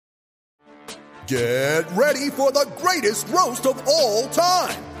Get ready for the greatest roast of all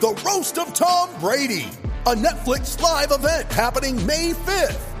time, the Roast of Tom Brady, a Netflix live event happening May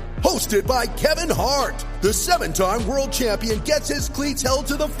 5th. Hosted by Kevin Hart, the 7-time world champion gets his cleats held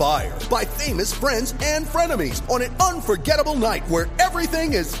to the fire by famous friends and frenemies on an unforgettable night where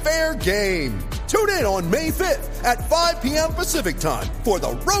everything is fair game. Tune in on May 5th at 5 p.m. Pacific time for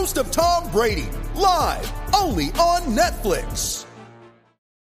the Roast of Tom Brady, live only on Netflix.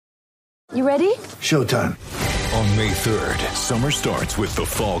 You ready? Showtime. On May 3rd, summer starts with The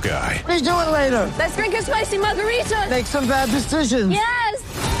Fall Guy. What are you doing later? Let's drink a spicy margarita. Make some bad decisions.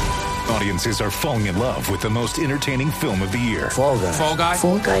 Yes! Audiences are falling in love with the most entertaining film of the year. Fall Guy. Fall Guy?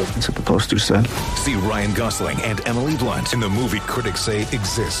 Fall Guy. That's what the poster said. See Ryan Gosling and Emily Blunt in the movie critics say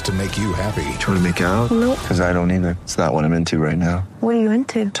exists to make you happy. Trying to make it out? Nope. Because I don't either. It's not what I'm into right now. What are you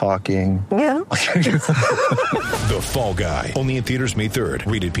into? Talking. Yeah. The Fall Guy. Only in theaters May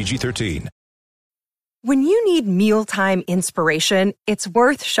 3rd. Rated PG-13. When you need mealtime inspiration, it's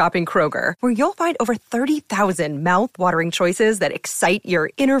worth shopping Kroger, where you'll find over 30,000 mouth-watering choices that excite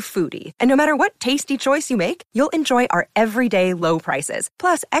your inner foodie. And no matter what tasty choice you make, you'll enjoy our everyday low prices,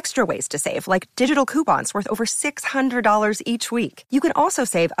 plus extra ways to save, like digital coupons worth over $600 each week. You can also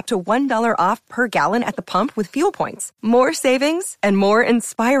save up to $1 off per gallon at the pump with fuel points. More savings and more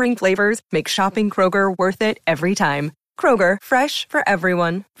inspiring flavors make shopping Kroger worth it every time. Kroger, fresh for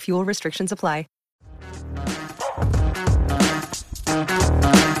everyone. Fuel restrictions apply.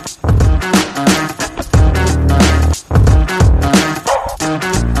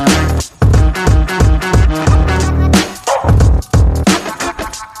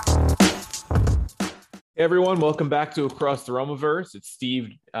 Hey everyone, welcome back to Across the Romaverse. It's Steve,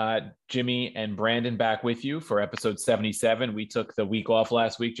 Jimmy, and Brandon back with you for episode 77. We took the week off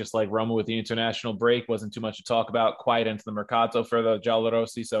last week, just like Roma with the international break. Wasn't too much to talk about, quiet into the Mercato for the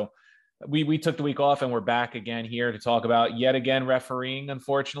Giallorossi. So we took the week off and we're back again here to talk about yet again refereeing.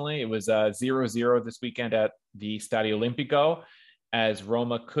 Unfortunately, it was 0-0 this weekend at the Stadio Olimpico as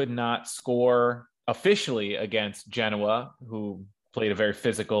Roma could not score officially against Genoa, who played a very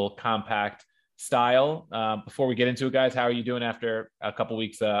physical, compact style. Before we get into it, guys, how are you doing after a couple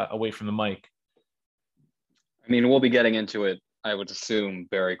weeks away from the mic? I mean, we'll be getting into it, I would assume,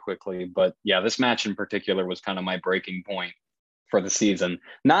 very quickly. But yeah, this match in particular was kind of my breaking point for the season.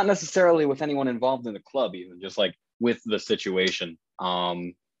 Not necessarily with anyone involved in the club, even just like with the situation.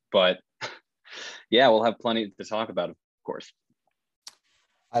 But yeah, we'll have plenty to talk about, of course.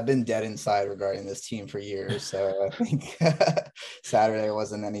 I've been dead inside regarding this team for years, so I think Saturday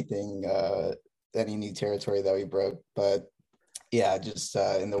wasn't anything, any new territory that we broke. But yeah, just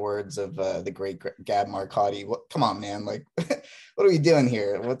in the words of the great Gab Marcotti, come on, man, like, what are we doing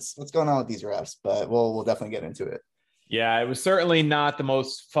here? What's going on with these refs? But we'll definitely get into it. Yeah, it was certainly not the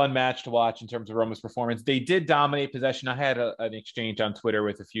most fun match to watch in terms of Roma's performance. They did dominate possession. I had an exchange on Twitter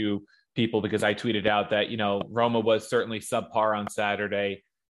with a few people because I tweeted out that, Roma was certainly subpar on Saturday,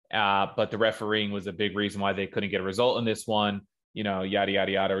 but the refereeing was a big reason why they couldn't get a result in this one. Yada,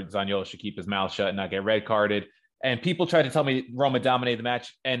 yada, yada. Zaniolo should keep his mouth shut and not get red carded. And people tried to tell me Roma dominated the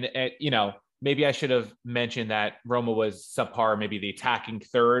match. And maybe I should have mentioned that Roma was subpar. Maybe the attacking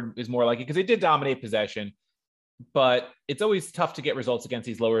third is more like it because they did dominate possession. But it's always tough to get results against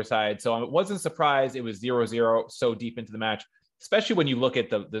these lower sides. So I wasn't surprised it was 0-0 so deep into the match, especially when you look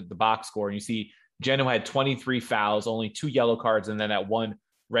at the box score and you see Genoa had 23 fouls, only 2 yellow cards, and then that one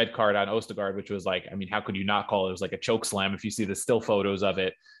red card on Ostergaard, which was like, I mean, how could you not call it? It was like a choke slam if you see the still photos of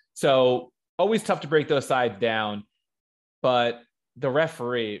it. So always tough to break those sides down. But the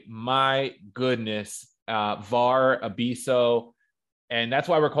referee, my goodness, VAR, Abisso, and that's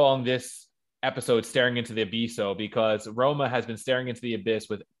why we're calling this episode Staring into the Abisso, because Roma has been staring into the abyss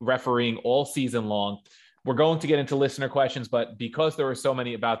with refereeing all season long. We're going to get into listener questions, but because there were so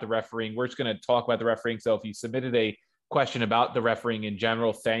many about the refereeing, we're just going to talk about the refereeing. So if you submitted a question about the refereeing in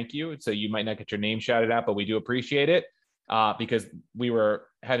general, thank you. So you might not get your name shouted out, but we do appreciate it because we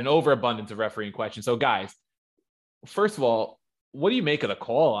had an overabundance of refereeing questions. So guys, first of all, what do you make of the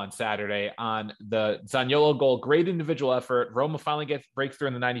call on Saturday on the Zaniolo goal? Great individual effort. Roma finally breaks through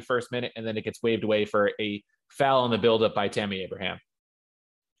in the 91st minute, and then it gets waved away for a foul on the buildup by Tammy Abraham.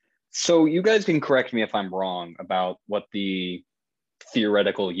 So you guys can correct me if I'm wrong about what the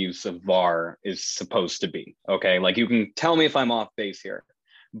theoretical use of VAR is supposed to be. Okay, like you can tell me if I'm off base here.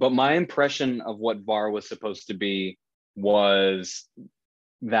 But my impression of what VAR was supposed to be was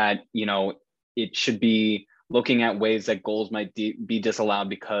that, it should be looking at ways that goals might be disallowed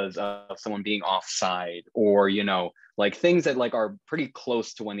because of someone being offside, or, like things that like are pretty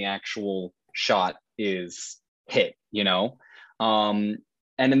close to when the actual shot is hit,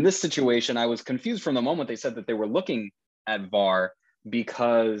 And in this situation, I was confused from the moment they said that they were looking at VAR,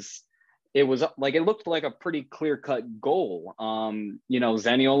 because it was like, it looked like a pretty clear-cut goal.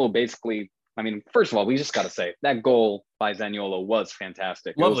 Zaniolo basically, I mean, first of all, we just got to say that goal by Zaniolo was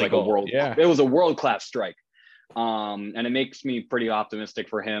fantastic. Lovely it was goal. It was a world-class strike. And it makes me pretty optimistic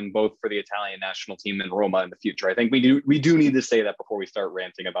for him, both for the Italian national team and Roma in the future. I think we do need to say that before we start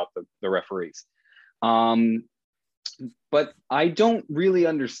ranting about the referees. But I don't really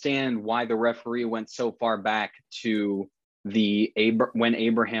understand why the referee went so far back to when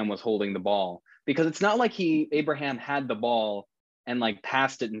Abraham was holding the ball, because it's not like Abraham had the ball and like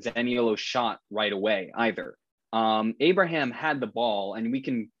passed it and Zaniolo shot right away either. Abraham had the ball, and we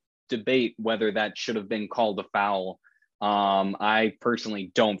can debate whether that should have been called a foul. I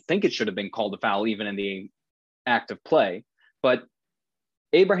personally don't think it should have been called a foul, even in the act of play. But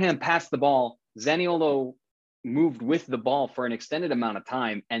Abraham passed the ball. Zaniolo moved with the ball for an extended amount of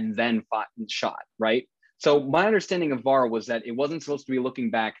time and then fought and shot, right? So my understanding of VAR was that it wasn't supposed to be looking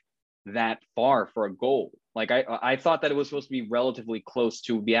back that far for a goal. Like I thought that it was supposed to be relatively close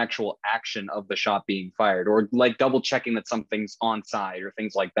to the actual action of the shot being fired, or like double checking that something's onside or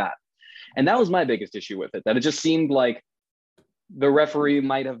things like that. And that was my biggest issue with it, that it just seemed like the referee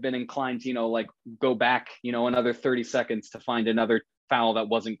might have been inclined to, like go back, another 30 seconds to find another foul that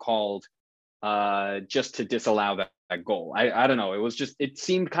wasn't called, just to disallow that goal. I don't know. It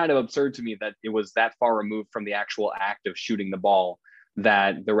seemed kind of absurd to me that it was that far removed from the actual act of shooting the ball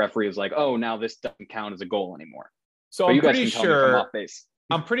that the referee was like, oh, now this doesn't count as a goal anymore. So but I'm you guys pretty can tell me if I'm off base.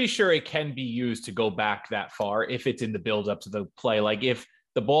 I'm pretty sure it can be used to go back that far if it's in the build up to the play. Like if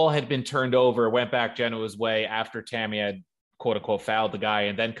the ball had been turned over, went back Genoa's way after Tammy had quote unquote fouled the guy,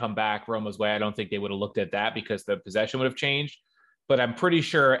 and then come back Roma's way, I don't think they would have looked at that because the possession would have changed. But I'm pretty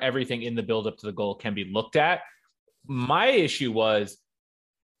sure everything in the build up to the goal can be looked at. My issue was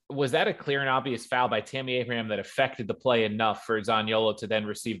that a clear and obvious foul by Tammy Abraham that affected the play enough for Zaniolo to then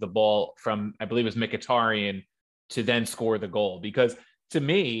receive the ball from, I believe it was Mkhitaryan, to then score the goal? Because to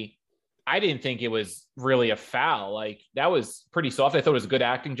me, I didn't think it was really a foul. Like, that was pretty soft. I thought it was a good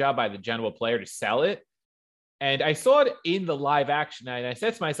acting job by the Genoa player to sell it. And I saw it in the live action, and I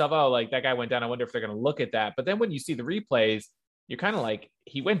said to myself, oh, like that guy went down. I wonder if they're going to look at that. But then when you see the replays, you're kind of like,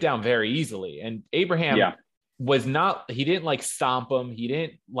 he went down very easily. And Abraham he didn't like stomp him. He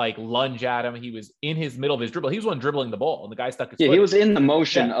didn't like lunge at him. He was in his middle of his dribble. He was one dribbling the ball, and the guy stuck his foot. He was in the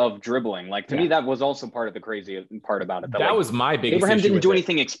motion of dribbling. Like, to me, that was also part of the crazy part about it. That was my biggest Abraham issue didn't do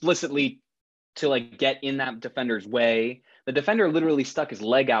anything explicitly to like get in that defender's way. The defender literally stuck his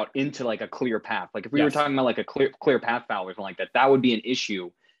leg out into like a clear path. Like if we were talking about like a clear path foul or something like that, that would be an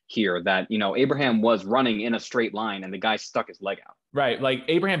issue here, that, Abraham was running in a straight line and the guy stuck his leg out. Right. Like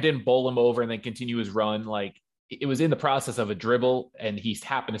Abraham didn't bowl him over and then continue his run. Like, it was in the process of a dribble and he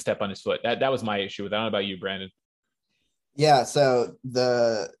happened to step on his foot. That was my issue with it. I don't know about you, Brandon. Yeah. So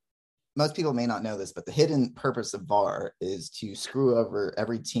most people may not know this, but the hidden purpose of VAR is to screw over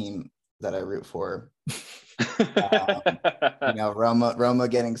every team that I root for. Roma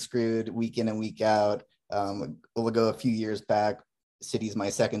getting screwed week in and week out. We'll go a few years back. City's my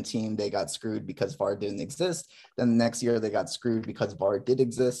second team. They got screwed because VAR didn't exist. Then the next year they got screwed because VAR did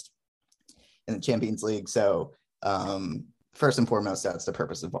exist in the Champions League. So first and foremost, that's the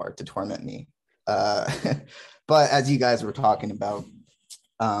purpose of VAR, to torment me. But as you guys were talking about,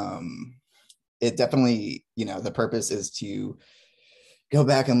 it definitely, the purpose is to go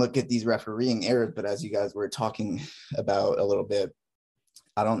back and look at these refereeing errors. But as you guys were talking about a little bit,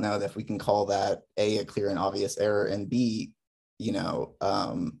 I don't know if we can call that a clear and obvious error, and B,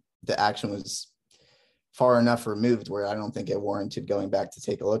 the action was far enough removed where I don't think it warranted going back to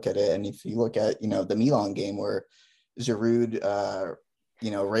take a look at it. And if you look at, the Milan game where Giroud,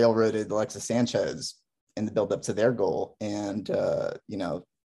 railroaded Alexis Sanchez in the build up to their goal, and,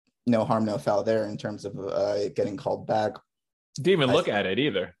 no harm, no foul there in terms of getting called back. Didn't even look at it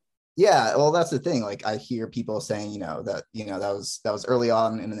either. Yeah, well, that's the thing. Like, I hear people saying, that was early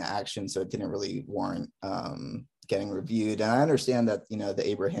on in the action, so it didn't really warrant getting reviewed. And I understand that, the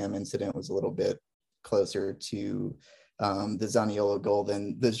Abraham incident was a little bit closer to the Zaniolo goal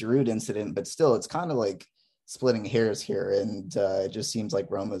than the Giroud incident, but still, it's kind of like splitting hairs here. And it just seems like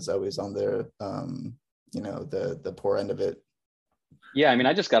Roma's always on the poor end of it. Yeah, I mean,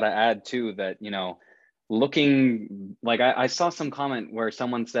 I just got to add too that, looking like I saw some comment where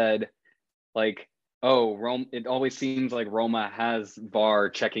someone said like, oh, Rome, it always seems like Roma has VAR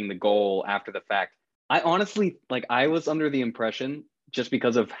checking the goal after the fact. I honestly, I was under the impression, just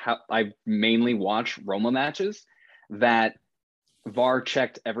because of how I mainly watch Roma matches, that VAR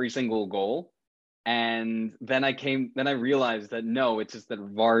checked every single goal. And then I realized that no, it's just that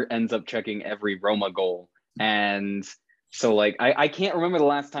VAR ends up checking every Roma goal. And so like, I can't remember the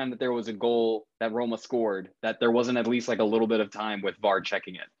last time that there was a goal that Roma scored that there wasn't at least like a little bit of time with VAR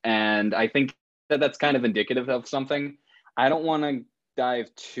checking it. And I think that that's kind of indicative of something. I don't want to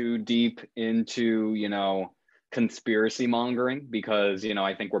dive too deep into, conspiracy mongering because,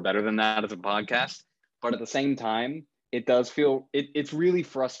 I think we're better than that as a podcast. But at the same time, it does feel it's really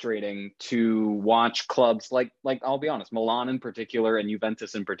frustrating to watch clubs like I'll be honest, Milan in particular and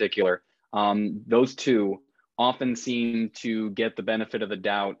Juventus in particular. Those two often seem to get the benefit of the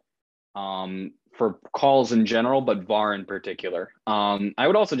doubt for calls in general, but VAR in particular. I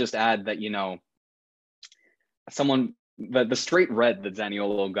would also just add that, the straight red that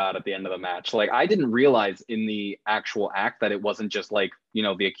Zaniolo got at the end of the match, like I didn't realize in the actual act that it wasn't just like,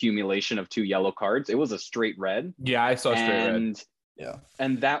 the accumulation of 2 yellow cards. It was a straight red. Yeah, I saw straight red. Yeah.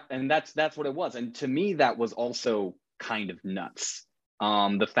 And that's what it was. And to me, that was also kind of nuts.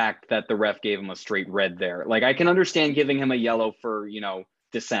 The fact that the ref gave him a straight red there. Like I can understand giving him a yellow for,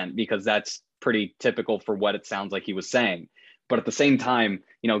 dissent, because that's pretty typical for what it sounds like he was saying. But at the same time,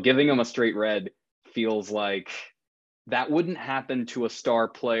 giving him a straight red feels like that wouldn't happen to a star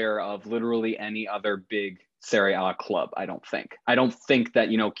player of literally any other big Serie A club, I don't think. I don't think that,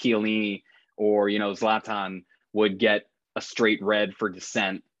 Chiellini or, Zlatan would get a straight red for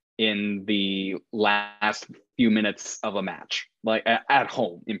dissent in the last few minutes of a match, like at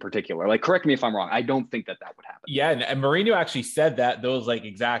home in particular. Like, correct me if I'm wrong. I don't think that would happen. Yeah, and Mourinho actually said those like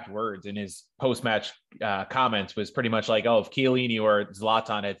exact words in his post-match comments was pretty much like, oh, if Chiellini or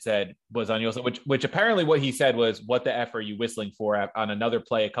Zlatan had said was on your, which apparently what he said was, what the F are you whistling for on another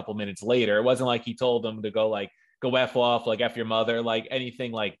play a couple minutes later. It wasn't like he told them to go F off, like F your mother, like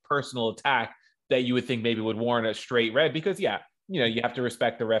anything like personal attack that you would think maybe would warrant a straight red, because you have to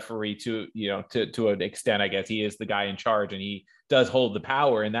respect the referee to an extent. I guess he is the guy in charge and he does hold the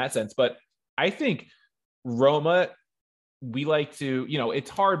power in that sense. But I think Roma, we like to, it's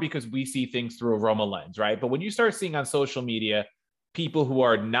hard because we see things through a Roma lens, right? But when you start seeing on social media, people who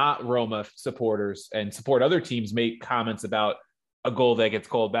are not Roma supporters and support other teams make comments about a goal that gets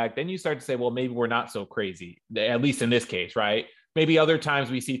called back, then you start to say, well, maybe we're not so crazy, at least in this case, right? Maybe other times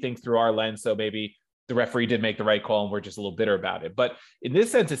we see things through our lens. So maybe the referee did make the right call and we're just a little bitter about it. But in this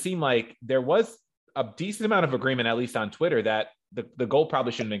sense, it seemed like there was a decent amount of agreement, at least on Twitter, that the goal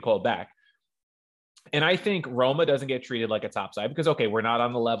probably shouldn't have been called back. And I think Roma doesn't get treated like a top side because, okay, we're not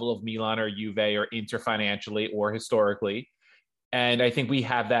on the level of Milan or Juve or Inter financially or historically. And I think we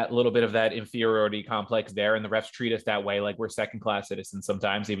have that little bit of that inferiority complex there. And the refs treat us that way, like we're second-class citizens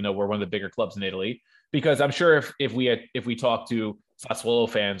sometimes, even though we're one of the bigger clubs in Italy. Because I'm sure if we talk to Sassuolo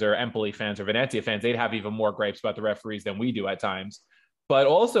fans or Empoli fans or Venezia fans, they'd have even more gripes about the referees than we do at times. But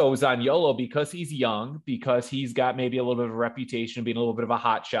also Zaniolo, because he's young, because he's got maybe a little bit of a reputation of being a little bit of a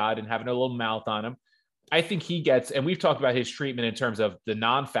hot shot and having a little mouth on him, I think he gets, and we've talked about his treatment in terms of the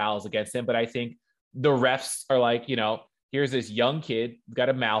non-fouls against him, but I think the refs are like, here's this young kid, got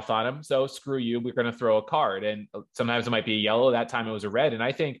a mouth on him, so screw you, we're going to throw a card. And sometimes it might be a yellow, that time it was a red. And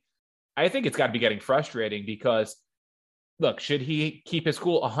I think it's got to be getting frustrating because, look, should he keep his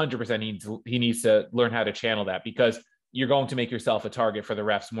cool? 100% he needs to learn how to channel that, because you're going to make yourself a target for the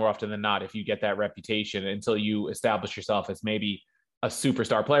refs more often than not if you get that reputation until you establish yourself as maybe a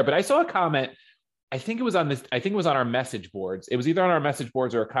superstar player. But I saw a comment, I think it was on our message boards. It was either on our message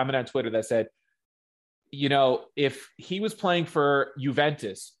boards or a comment on Twitter that said, if he was playing for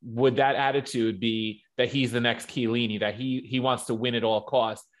Juventus, would that attitude be that he's the next Chiellini, that he wants to win at all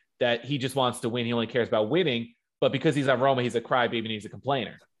costs, that he just wants to win, he only cares about winning, but because he's on Roma, he's a crybaby and he's a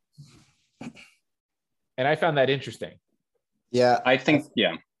complainer? And I found that interesting. Yeah. I think,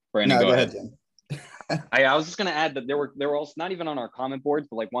 yeah. Brandon, no, go ahead. Jen. I was just going to add that there were also, not even on our comment boards,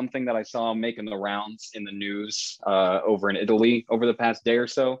 but like one thing that I saw making the rounds in the news over in Italy over the past day or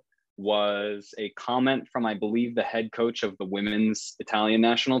so was a comment from, I believe, the head coach of the women's Italian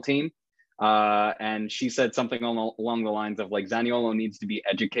national team. And she said something along the lines of like, Zaniolo needs to be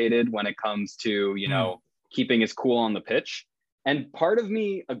educated when it comes to, keeping his cool on the pitch. And part of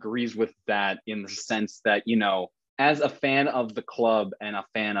me agrees with that in the sense that, as a fan of the club and a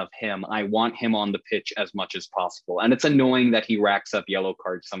fan of him, I want him on the pitch as much as possible. And it's annoying that he racks up yellow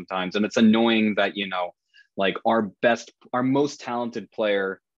cards sometimes. And it's annoying that, like our most talented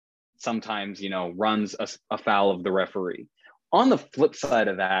player sometimes, runs a foul of the referee. On the flip side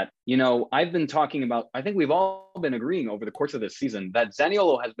of that, I've been talking about, I think we've all been agreeing over the course of this season that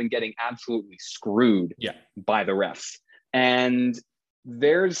Zaniolo has been getting absolutely screwed by the refs. And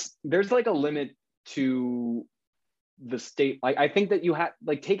there's like a limit to the state. Like, I think that you have,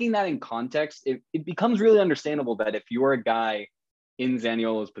 like, taking that in context, it becomes really understandable that if you're a guy in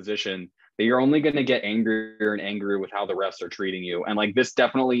Zaniolo's position, that you're only going to get angrier and angrier with how the refs are treating you. And like this,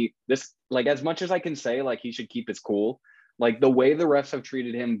 like, as much as I can say, like, he should keep his cool, like the way the refs have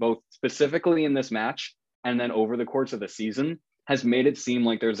treated him, both specifically in this match and then over the course of the season, has made it seem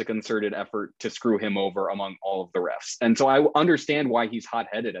like there's a concerted effort to screw him over among all of the refs. And so I understand why he's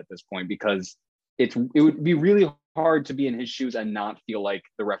hot-headed at this point, because it would be really hard to be in his shoes and not feel like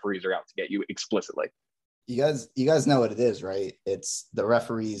the referees are out to get you explicitly. You guys know what it is, right? It's the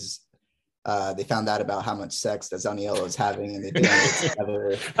referees. They found out about how much sex that Zaniolo is having, and they banded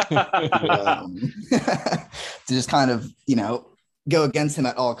together to just kind of, go against him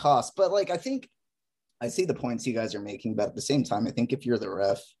at all costs. But like, I think I see the points you guys are making, but at the same time, I think if you're the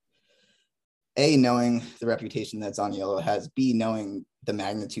ref, A, knowing the reputation that Zaniolo has, B, knowing the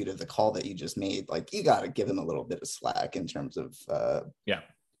magnitude of the call that you just made, like, you got to give him a little bit of slack in terms of,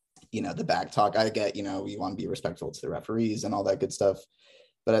 the back talk. I get, you want to be respectful to the referees and all that good stuff.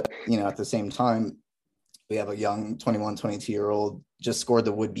 But, at the same time, we have a young 21, 22-year-old just scored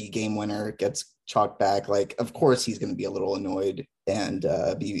the would-be game winner, gets chalked back. Like, of course, he's going to be a little annoyed and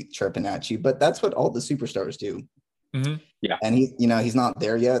be chirping at you. But that's what all the superstars do. Mm-hmm. Yeah. And he's not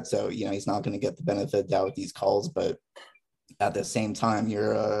there yet. So, he's not going to get the benefit of doubt with these calls. But at the same time,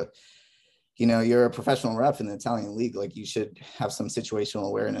 you're a professional ref in the Italian league. Like, you should have some situational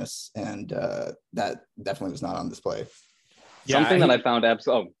awareness. And that definitely was not on display. Something that I found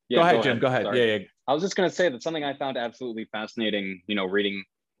absolutely. Go ahead, Jim. Go ahead. Sorry. Yeah. I was just going to say that something I found absolutely fascinating, reading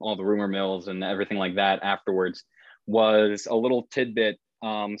all the rumor mills and everything like that afterwards, was a little tidbit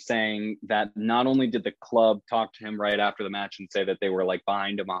saying that not only did the club talk to him right after the match and say that they were like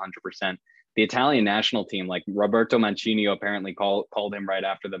behind him 100%, the Italian national team, like Roberto Mancini, apparently called him right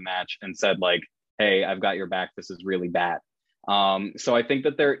after the match and said, like, hey, I've got your back. This is really bad. So I think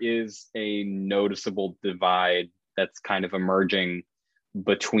that there is a noticeable divide that's kind of emerging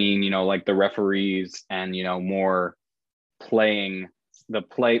between, like the referees and, more the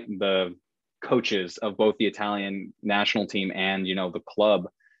coaches of both the Italian national team and, the club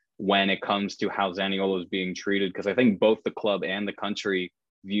when it comes to how Zaniolo is being treated. Because I think both the club and the country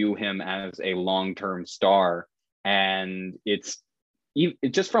view him as a long-term star. And it's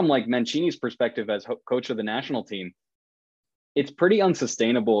just from like Mancini's perspective as coach of the national team, it's pretty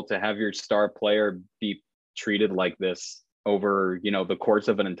unsustainable to have your star player be treated like this over, the course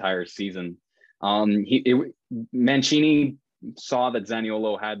of an entire season. Mancini saw that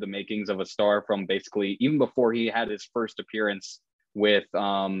Zaniolo had the makings of a star from basically even before he had his first appearance with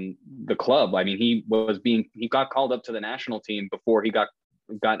the club. I mean, he got called up to the national team before he got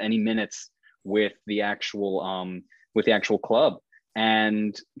any minutes with the actual club.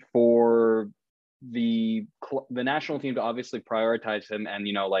 And for the national team to obviously prioritize him and,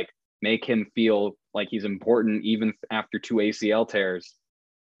 make him feel like he's important even after 2 ACL tears,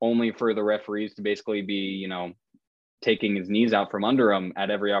 only for the referees to basically be, taking his knees out from under him at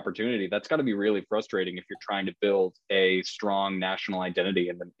every opportunity. That's got to be really frustrating if you're trying to build a strong national identity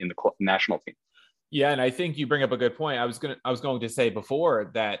in the national team. Yeah, and I think you bring up a good point. I was going to say before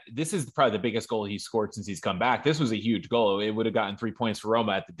that this is probably the biggest goal he's scored since he's come back. This was a huge goal. It would have gotten 3 points for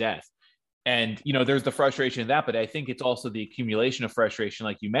Roma at the death. And, there's the frustration of that, but I think it's also the accumulation of frustration,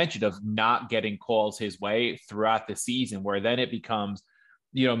 like you mentioned, of not getting calls his way throughout the season, where then it becomes,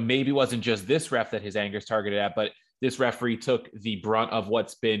 maybe it wasn't just this ref that his anger is targeted at, but this referee took the brunt of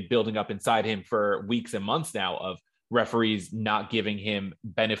what's been building up inside him for weeks and months now of referees not giving him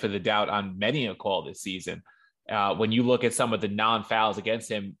benefit of the doubt on many a call this season. When you look at some of the non-fouls against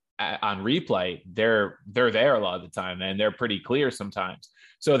him on replay, they're there a lot of the time, and they're pretty clear sometimes.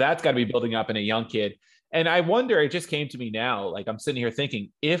 So that's got to be building up in a young kid. And I wonder, it just came to me now, like I'm sitting here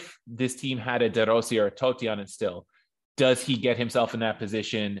thinking, if this team had a De Rossi or a Totti on it still, does he get himself in that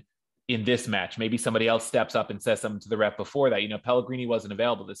position in this match? Maybe somebody else steps up and says something to the ref before that. Pellegrini wasn't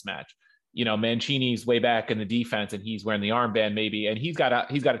available this match. Mancini's way back in the defense and he's wearing the armband maybe, and he's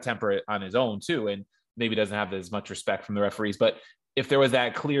got a temper on his own too, and maybe doesn't have as much respect from the referees. But if there was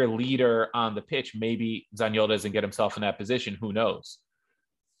that clear leader on the pitch, maybe Zaniolo doesn't get himself in that position. Who knows?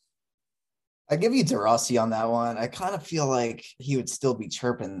 I give you De Rossi on that one. I kind of feel like he would still be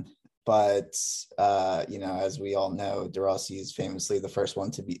chirping, but as we all know, De Rossi is famously the first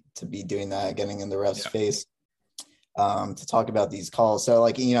one to be doing that, getting in the ref's face to talk about these calls. So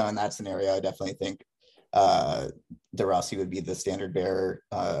in that scenario, I definitely think De Rossi would be the standard bearer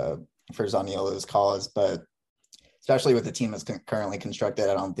for Zaniolo's cause, but especially with the team that's currently constructed,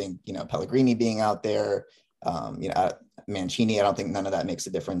 I don't think, Pellegrini being out there, Mancini, I don't think none of that makes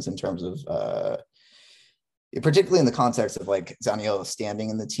a difference in terms of particularly in the context of like Zaniolo standing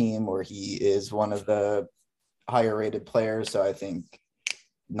in the team where he is one of the higher rated players. So I think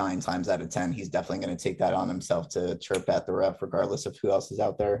 9 times out of 10, he's definitely going to take that on himself to chirp at the ref, regardless of who else is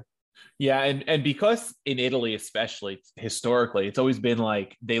out there. Yeah, and because in Italy, especially historically, it's always been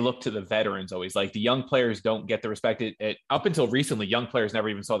like they look to the veterans always. Like the young players don't get the respect. Up until recently, young players never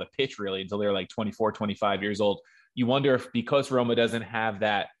even saw the pitch really until they were like 24, 25 years old. You wonder if because Roma doesn't have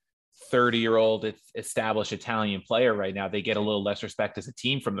that 30-year-old established Italian player right now, they get a little less respect as a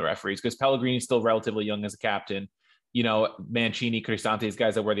team from the referees because Pellegrini's still relatively young as a captain. You know, Mancini, Cristante, these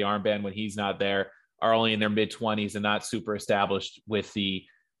guys that wear the armband when he's not there are only in their mid-20s and not super established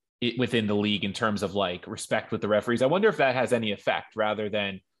within the league in terms of like respect with the referees. I wonder if that has any effect rather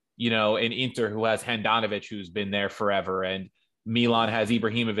than, you know, an Inter who has Handanovic, who's been there forever, and Milan has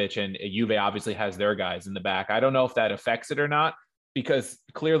Ibrahimovic, and Juve obviously has their guys in the back. I don't know if that affects it or not, because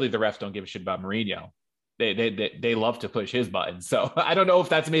clearly the refs don't give a shit about Mourinho. They love to push his buttons. So I don't know if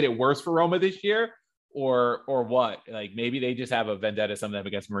that's made it worse for Roma this year or what. Like maybe they just have a vendetta, some of them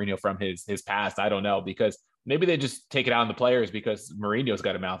against Mourinho from his past. I don't know, because maybe they just take it out on the players because Mourinho's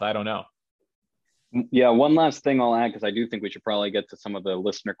got a mouth. I don't know. Yeah, one last thing I'll add, because I do think we should probably get to some of the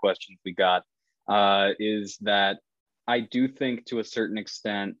listener questions we got, is that I do think to a certain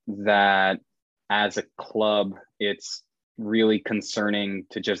extent that as a club, it's really concerning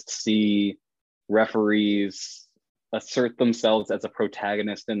to just see referees assert themselves as a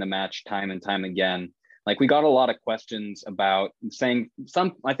protagonist in the match time and time again. Like we got a lot of questions about saying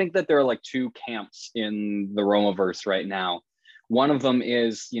I think that there are like 2 camps in the Romaverse right now. One of them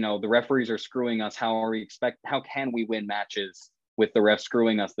is, you know, the referees are screwing us. How can we win matches with the refs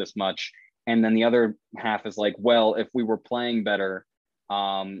screwing us this much? And then the other half is like, well, if we were playing better,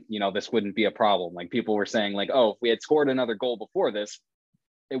 you know, this wouldn't be a problem. Like people were saying like, oh, if we had scored another goal before this,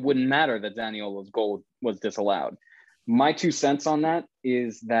 it wouldn't matter that Zaniolo's goal was disallowed. My 2 cents on that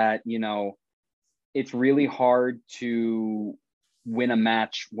is that, you know, it's really hard to win a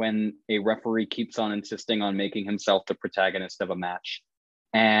match when a referee keeps on insisting on making himself the protagonist of a match.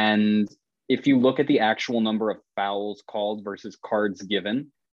 And if you look at the actual number of fouls called versus cards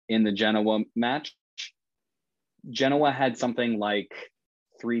given in the Genoa match, Genoa had something like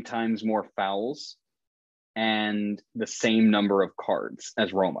 3 times more fouls and the same number of cards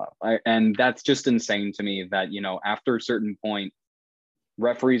as Roma. And that's just insane to me that, you know, after a certain point,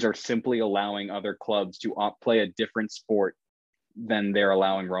 referees are simply allowing other clubs to play a different sport than they're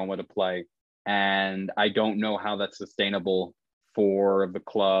allowing Roma to play. And I don't know how that's sustainable for the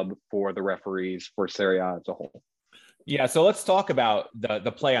club, for the referees, for Serie A as a whole. Yeah, so let's talk about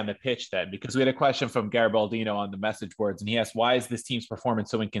the play on the pitch then, because we had a question from Garibaldino on the message boards, and he asked, why is this team's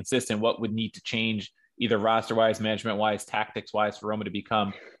performance so inconsistent? What would need to change either roster-wise, management-wise, tactics-wise for Roma to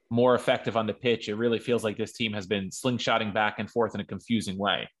become more effective on the pitch? It really feels like this team has been slingshotting back and forth in a confusing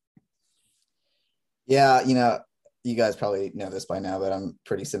way. Yeah, you know, you guys probably know this by now, but I'm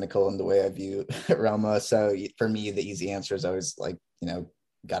pretty cynical in the way I view Roma. So for me, the easy answer is always like, you know,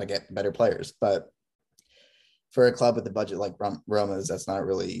 got to get better players. But for a club with a budget like Roma's, that's not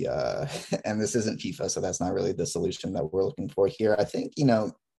really, and this isn't FIFA, so that's not really the solution that we're looking for here. I think, you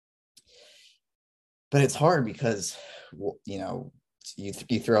know, but it's hard because, you know, you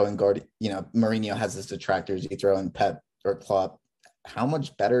throw in Mourinho has his detractors, you throw in Pep or Klopp. How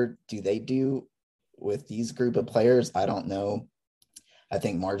much better do they do with these group of players? I don't know. I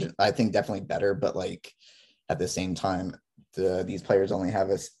think definitely better, but like at the same time, these players only have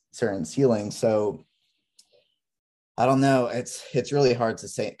a certain ceiling. So I don't know. It's really hard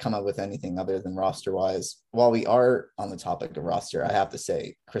to come up with anything other than roster wise. While we are on the topic of roster, I have to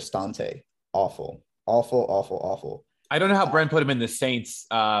say Cristante, awful. I don't know how Brent put him in the Saints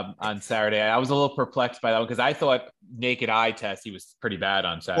on Saturday. I was a little perplexed by that one because I thought naked eye test he was pretty bad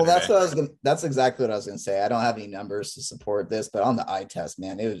on Saturday. Well, that's exactly what I was going to say. I don't have any numbers to support this, but on the eye test,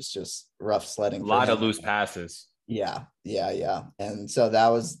 man, it was just rough sledding. A lot of loose passes. Yeah. And so that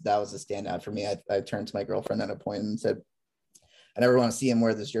was a standout for me. I turned to my girlfriend at a point and said, I never want to see him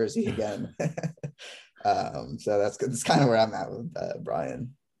wear this jersey again. So that's kind of where I'm at with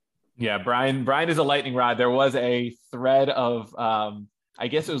Brian. Yeah, Brian is a lightning rod. There was a thread of, I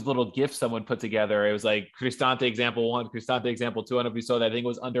guess it was little GIFs someone put together. It was like Cristante example 1, Cristante example 2. I don't know if you saw that. I think it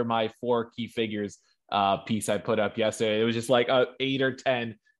was under my 4 key figures piece I put up yesterday. It was just like 8 or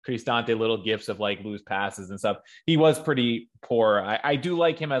 10 Cristante little GIFs of like loose passes and stuff. He was pretty poor. I do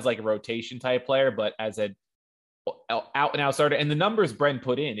like him as like a rotation type player, but as an out and out starter, and the numbers Brent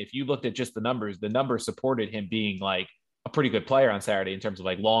put in, if you looked at just the numbers supported him being like a pretty good player on Saturday in terms of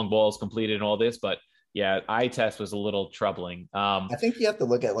like long balls completed and all this, but yeah, eye test was a little troubling. I think you have to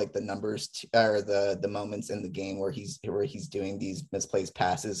look at like the numbers or the moments in the game where he's doing these misplaced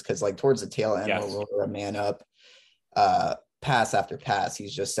passes, because like towards the tail end, Yes. where we're a man up, pass after pass,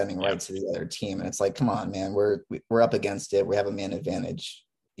 he's just sending right to the other team, and it's like, come on, man, we're up against it. We have a man advantage.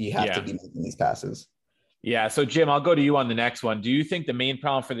 You have to be making these passes. Yeah. So Jim, I'll go to you on the next one. Do you think the main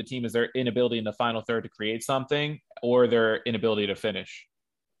problem for the team is their inability in the final third to create something, or their inability to finish?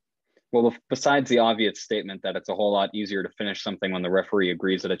 Well, besides the obvious statement that it's a whole lot easier to finish something when the referee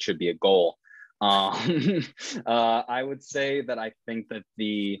agrees that it should be a goal, I would say that I think that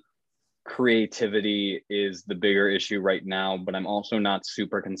the creativity is the bigger issue right now, but I'm also not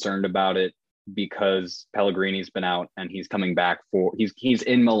super concerned about it because Pellegrini's been out and he's coming back he's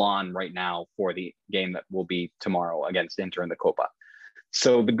in Milan right now for the game that will be tomorrow against Inter in the Coppa.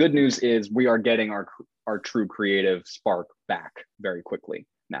 So the good news is we are getting our true creative spark back very quickly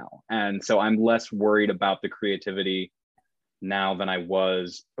now. And so I'm less worried about the creativity now than I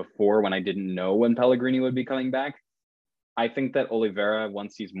was before when I didn't know when Pellegrini would be coming back. I think that Oliveira,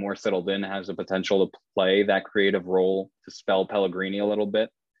 once he's more settled in, has the potential to play that creative role to spell Pellegrini a little bit.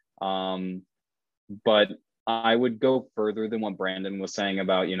 But I would go further than what Brandon was saying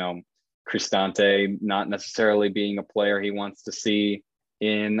about, Cristante not necessarily being a player he wants to see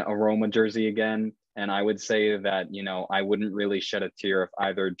in a Roma jersey again. And I would say that, I wouldn't really shed a tear if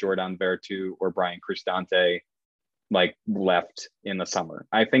either Jordan Veretout or Brian Cristante left in the summer.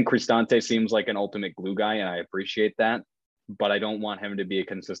 I think Cristante seems like an ultimate glue guy, and I appreciate that, but I don't want him to be a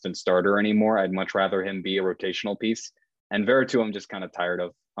consistent starter anymore. I'd much rather him be a rotational piece. And Veretout, I'm just kind of tired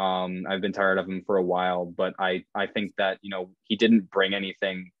of. I've been tired of him for a while, but I think that, he didn't bring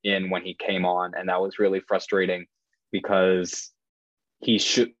anything in when he came on. And that was really frustrating because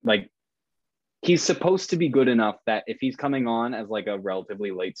he's supposed to be good enough that if he's coming on as a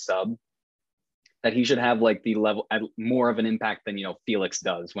relatively late sub, that he should have the level more of an impact than, Felix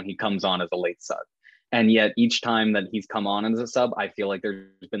does when he comes on as a late sub. And yet each time that he's come on as a sub, I feel like there's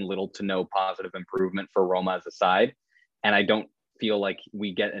been little to no positive improvement for Roma as a side. And I don't feel like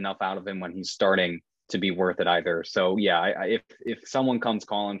we get enough out of him when he's starting to be worth it either. So yeah, if someone comes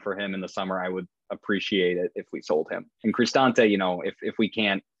calling for him in the summer, I would appreciate it if we sold him. And Cristante, if we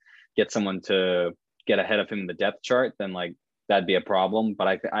can't get someone to get ahead of him in the depth chart, then that'd be a problem.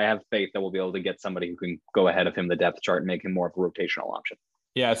 But I have faith that we'll be able to get somebody who can go ahead of him in the depth chart and make him more of a rotational option.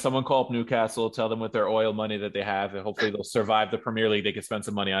 Yeah, someone call up Newcastle, tell them with their oil money that they have, and hopefully they'll survive the Premier League. They could spend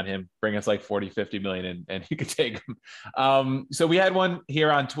some money on him, bring us 40, 50 million, and you could take him. So we had one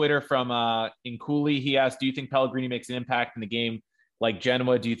here on Twitter from Inkuli. He asked, do you think Pellegrini makes an impact in the game like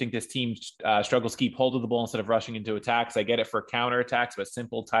Genoa? Do you think this team struggles to keep hold of the ball instead of rushing into attacks? I get it for counterattacks, but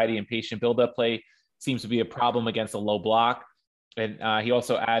simple, tidy, and patient build-up play seems to be a problem against a low block. And he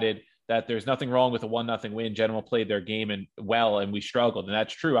also added that there's nothing wrong with a 1-0 win. Genoa played their game and we struggled. And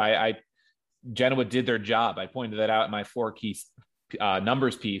that's true. Genoa did their job. I pointed that out in my 4 keys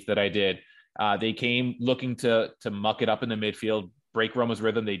numbers piece that I did. They came looking to muck it up in the midfield, break Roma's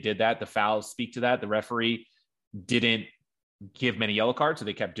rhythm. They did that. The fouls speak to that. The referee didn't give many yellow cards, so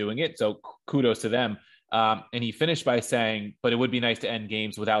they kept doing it. So kudos to them. And he finished by saying, but it would be nice to end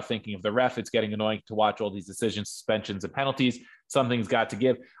games without thinking of the ref. It's getting annoying to watch all these decisions, suspensions, and penalties. Something's got to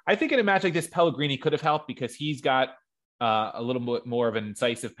give. I think in a match like this, Pellegrini could have helped because he's got a little bit more of an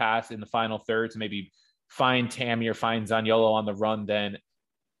incisive pass in the final third to maybe find Tammy or find Zaniolo on the run than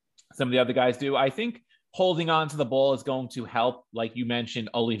some of the other guys do. I think holding on to the ball is going to help, like you mentioned,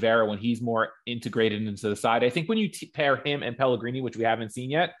 Oliveira, when he's more integrated into the side. I think when you pair him and Pellegrini, which we haven't seen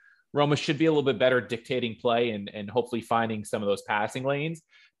yet, Roma should be a little bit better dictating play and hopefully finding some of those passing lanes.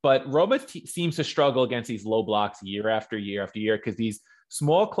 But Roma seems to struggle against these low blocks year after year after year because these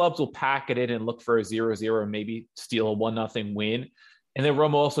small clubs will pack it in and look for a 0-0 and maybe steal a 1-0 win. And then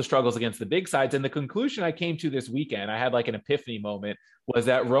Roma also struggles against the big sides. And the conclusion I came to this weekend, I had an epiphany moment, was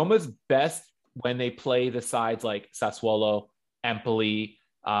that Roma's best when they play the sides like Sassuolo, Empoli,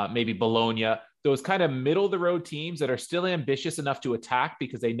 maybe Bologna, those kind of middle of the road teams that are still ambitious enough to attack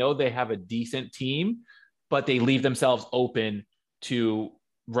because they know they have a decent team, but they leave themselves open to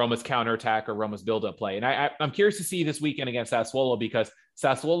Roma's counterattack or Roma's build-up play. And I'm curious to see this weekend against Sassuolo because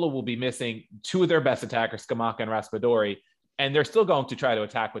Sassuolo will be missing 2 of their best attackers, Scamacca and Raspadori, and they're still going to try to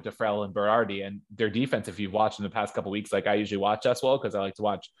attack with DeFrel and Berardi. And their defense, if you've watched in the past couple of weeks, I usually watch Sassuolo because I like to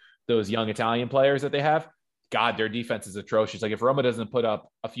watch those young Italian players that they have. God, their defense is atrocious. If Roma doesn't put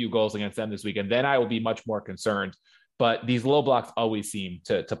up a few goals against them this weekend, then I will be much more concerned. But these low blocks always seem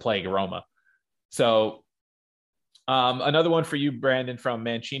to plague Roma. So another one for you, Brandon, from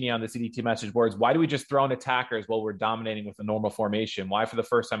Mancini on the CDT message boards. Why do we just throw in attackers while we're dominating with a normal formation? Why, for the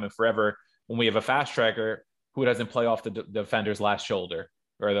first time in forever, when we have a fast striker who doesn't play off the defender's last shoulder,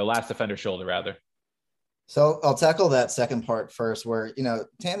 or the last defender's shoulder rather. So I'll tackle that second part first, where, you know,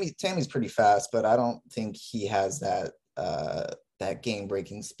 Tammy's pretty fast, but I don't think he has that that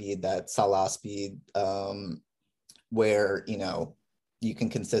game-breaking speed, that Salah speed, where, you know, you can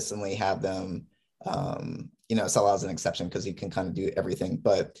consistently have them. You know, Salah's an exception because he can kind of do everything,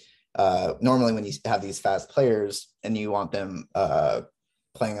 but normally when you have these fast players and you want them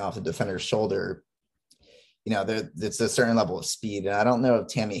playing off the defender's shoulder, you know, it's a certain level of speed, and I don't know if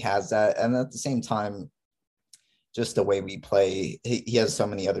Tammy has that. And at the same time, just the way we play, he has so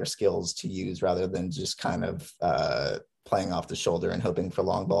many other skills to use rather than just kind of playing off the shoulder and hoping for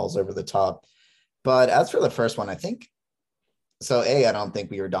long balls over the top. But as for the first one, I think so. I don't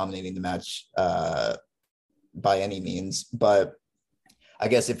think we were dominating the match by any means, but I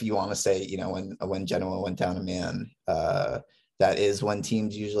guess if you want to say, you know, when Genoa went down a man, that is when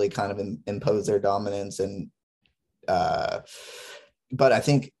teams usually kind of impose their dominance. And but I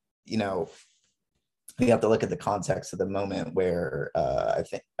think, you know, we have to look at the context of the moment where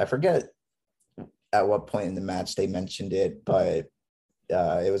I forget at what point in the match they mentioned it, but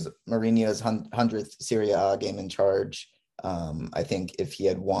it was Mourinho's 100th Serie A game in charge. I think if he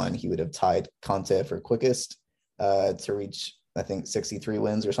had won, he would have tied Conte for quickest to reach, I think, 63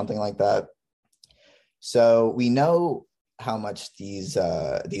 wins or something like that. So we know how much these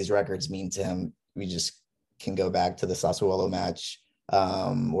records mean to him. We just can go back to the Sassuolo match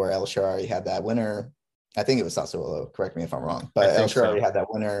where El Shaarawy had that winner. I think it was Sassuolo, correct me if I'm wrong, but El Shaarawy had that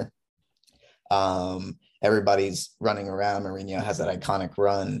winner. Everybody's running around. Mourinho has that iconic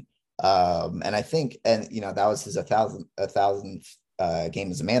run. And I think, and you know, that was his 1,000th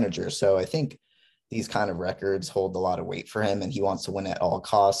game as a manager. So I think these kind of records hold a lot of weight for him, and he wants to win at all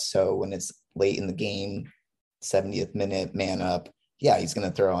costs. So when it's late in the game, 70th minute, man up, yeah, he's going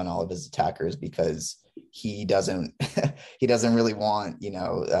to throw on all of his attackers because he doesn't really want, you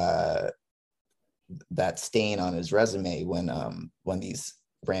know, that stain on his resume when these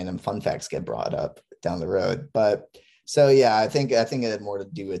random fun facts get brought up down the road. But so yeah, I think it had more to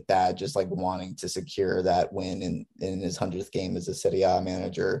do with that, just like wanting to secure that win in his 100th game as a Serie A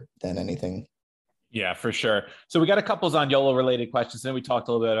manager than anything. Yeah, for sure. So we got a couple Zaniolo related questions. And then we talked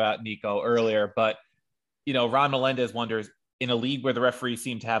a little bit about Nico earlier, but you know, Ron Melendez wonders, in a league where the referees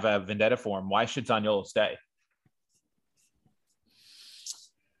seem to have a vendetta for him, why should Zaniolo stay?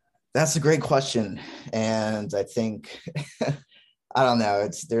 That's a great question. And I think, I don't know,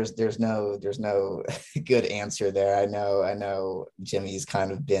 there's no good answer there. I know Jimmy's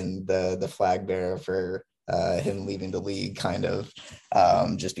kind of been the flag bearer for him leaving the league, kind of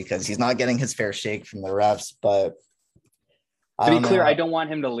just because he's not getting his fair shake from the refs. But to be clear, I don't want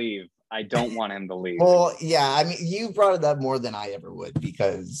him to leave. I don't want him to leave. Well, yeah, I mean, you brought it up more than I ever would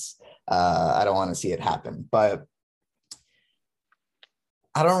because I don't want to see it happen. But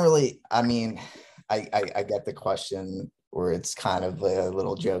I don't really, I mean, I get the question where it's kind of a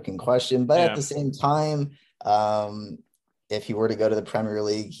little joking question, but at the same time, if he were to go to the Premier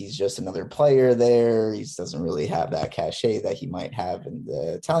League, he's just another player there. He doesn't really have that cachet that he might have in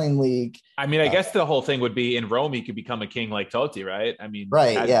the Italian league. I mean, I guess the whole thing would be in Rome, he could become a king like Totti, right? I mean,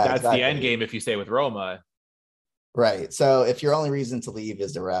 right. That's exactly the end game if you stay with Roma. Right. So if your only reason to leave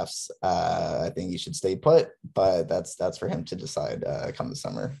is the refs, I think you should stay put, but that's for him to decide come the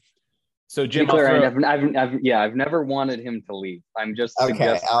summer. So Jim, I've never wanted him to leave. I'm just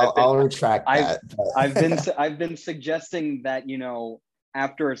okay. I'll retract that. I've been suggesting that, you know,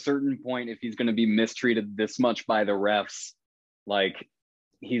 after a certain point, if he's going to be mistreated this much by the refs, like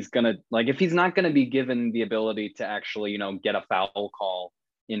he's gonna, like, if he's not going to be given the ability to actually, you know, get a foul call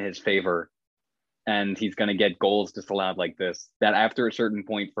in his favor, and he's going to get goals disallowed like this, that after a certain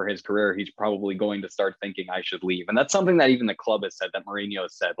point for his career, he's probably going to start thinking I should leave. And that's something that even the club has said, that Mourinho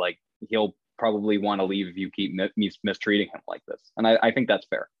has said, like, he'll probably want to leave if you keep mistreating him like this. And I think that's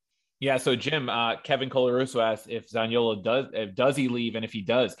fair. Yeah. So Jim, Kevin Colarusso asked if Zaniolo does he leave? And if he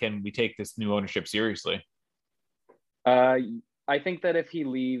does, can we take this new ownership seriously? I think that if he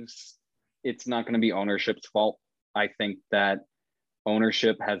leaves, it's not going to be ownership's fault. I think that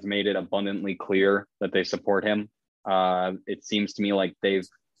ownership has made it abundantly clear that they support him. It seems to me like they've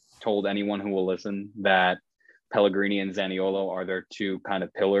told anyone who will listen that Pellegrini and Zaniolo are their two kind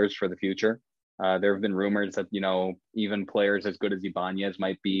of pillars for the future. There have been rumors that, you know, even players as good as Ibanez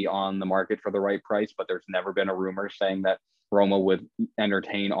might be on the market for the right price, but there's never been a rumor saying that Roma would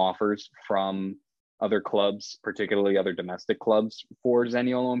entertain offers from other clubs, particularly other domestic clubs, for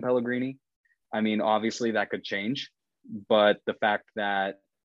Zaniolo and Pellegrini. I mean, obviously that could change, but the fact that,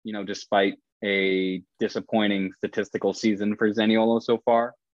 you know, despite a disappointing statistical season for Zaniolo so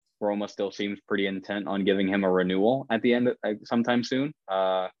far, Roma still seems pretty intent on giving him a renewal at the end sometime soon.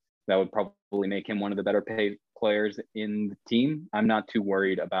 That would probably make him one of the better paid players in the team. I'm not too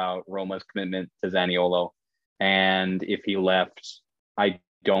worried about Roma's commitment to Zaniolo. And if he left, I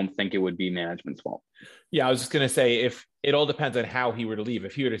don't think it would be management's fault. Yeah, I was just going to say, if it all depends on how he were to leave.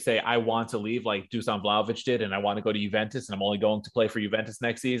 If he were to say, I want to leave like Dusan Vlahovic did, and I want to go to Juventus, and I'm only going to play for Juventus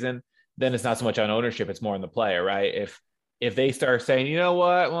next season, then it's not so much on ownership. It's more on the player, right? If they start saying, you know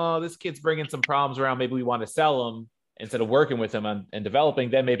what, well, this kid's bringing some problems around, maybe we want to sell him instead of working with him and developing,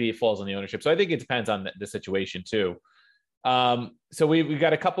 then maybe it falls on the ownership. So I think it depends on the situation too. So we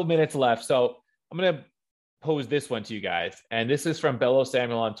got a couple minutes left. So I'm going to pose this one to you guys. And this is from Bello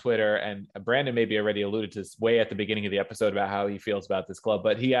Samuel on Twitter. And Brandon maybe already alluded to this way at the beginning of the episode about how he feels about this club.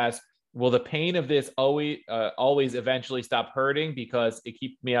 But he asked, will the pain of this always eventually stop hurting because it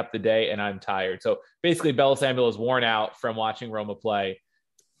keeps me up the day and I'm tired? So basically, Bello Samuel is worn out from watching Roma play.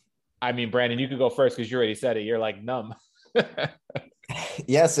 I mean, Brandon, you could go first because you already said it. You're like numb.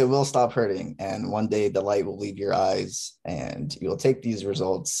 Yes, it will stop hurting. And one day the light will leave your eyes and you'll take these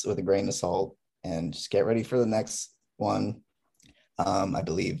results with a grain of salt and just get ready for the next one. I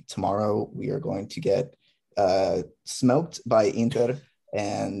believe tomorrow we are going to get smoked by Inter.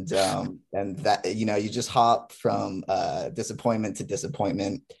 And that, you just hop from disappointment to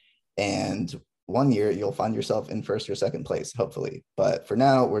disappointment. And one year you'll find yourself in first or second place, hopefully. But for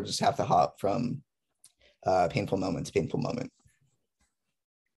now, we'll just have to hop from painful moment to painful moment.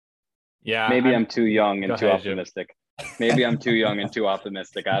 Yeah. Maybe I'm too young and too optimistic. Maybe I'm too young and too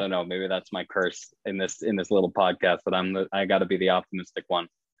optimistic. I don't know. Maybe that's my curse in this little podcast, that I got to be the optimistic one.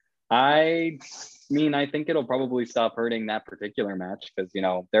 I mean, I think it'll probably stop hurting that particular match because,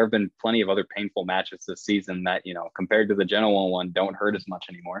 there have been plenty of other painful matches this season that, compared to the Genoa one, don't hurt as much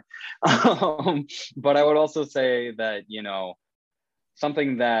anymore. But I would also say that,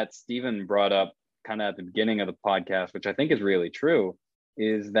 something that Steven brought up kind of at the beginning of the podcast, which I think is really true,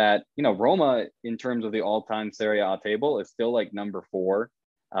 is that, Roma, in terms of the all-time Serie A table, is still like number 4.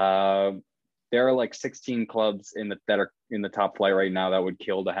 There are like 16 clubs that are in the top flight right now that would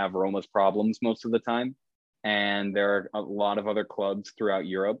kill to have Roma's problems most of the time. And there are a lot of other clubs throughout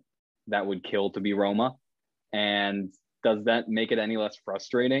Europe that would kill to be Roma. And does that make it any less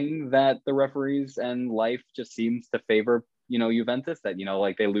frustrating that the referees and life just seems to favor, Juventus? That,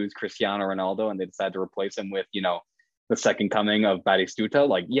 like they lose Cristiano Ronaldo and they decide to replace him with, the second coming of Batistuta.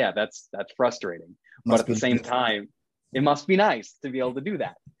 Like, yeah, that's frustrating. But at the same time, it must be nice to be able to do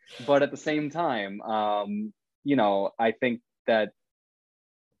that. But at the same time, I think that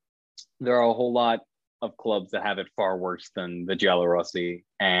there are a whole lot of clubs that have it far worse than the Giallorossi.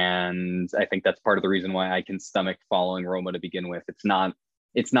 And I think that's part of the reason why I can stomach following Roma to begin with. It's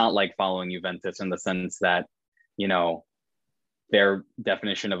not like following Juventus in the sense that, their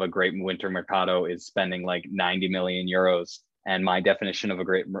definition of a great winter mercato is spending like 90 million euros. And my definition of a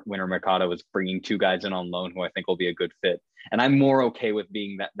great winter mercado is bringing 2 guys in on loan who I think will be a good fit. And I'm more okay with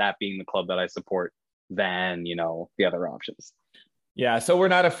being that being the club that I support than, the other options. Yeah, so we're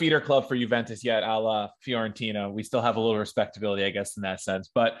not a feeder club for Juventus yet, a la Fiorentina. We still have a little respectability, I guess, in that sense.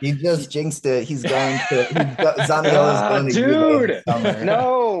 But he just jinxed it. He's going to Zaniolo's going to dude.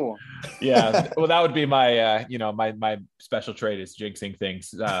 No. Yeah, well, that would be my, my special trait is jinxing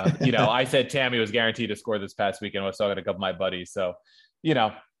things. I said Tammy was guaranteed to score this past weekend. I was talking to a couple of my buddies, so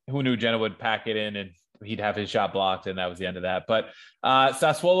who knew Genoa would pack it in and he'd have his shot blocked, and that was the end of that. But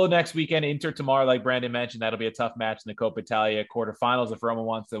Sassuolo next weekend, Inter tomorrow, like Brandon mentioned, that'll be a tough match in the Coppa Italia quarterfinals. If Roma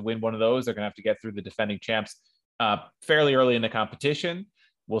wants to win one of those, they're going to have to get through the defending champs fairly early in the competition.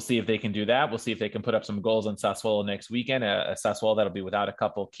 We'll see if they can do that. We'll see if they can put up some goals on Sassuolo next weekend. A Sassuolo that'll be without a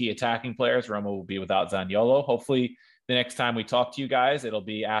couple key attacking players. Roma will be without Zaniolo. Hopefully, the next time we talk to you guys, it'll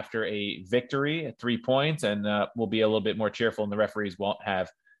be after a victory at 3 points, and we'll be a little bit more cheerful, and the referees won't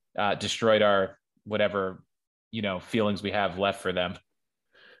have destroyed our whatever feelings we have left for them.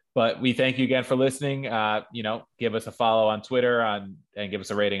 But we thank you again for listening. Give us a follow on Twitter and give us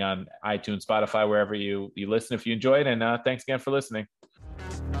a rating on iTunes, Spotify, wherever you listen if you enjoyed. And thanks again for listening.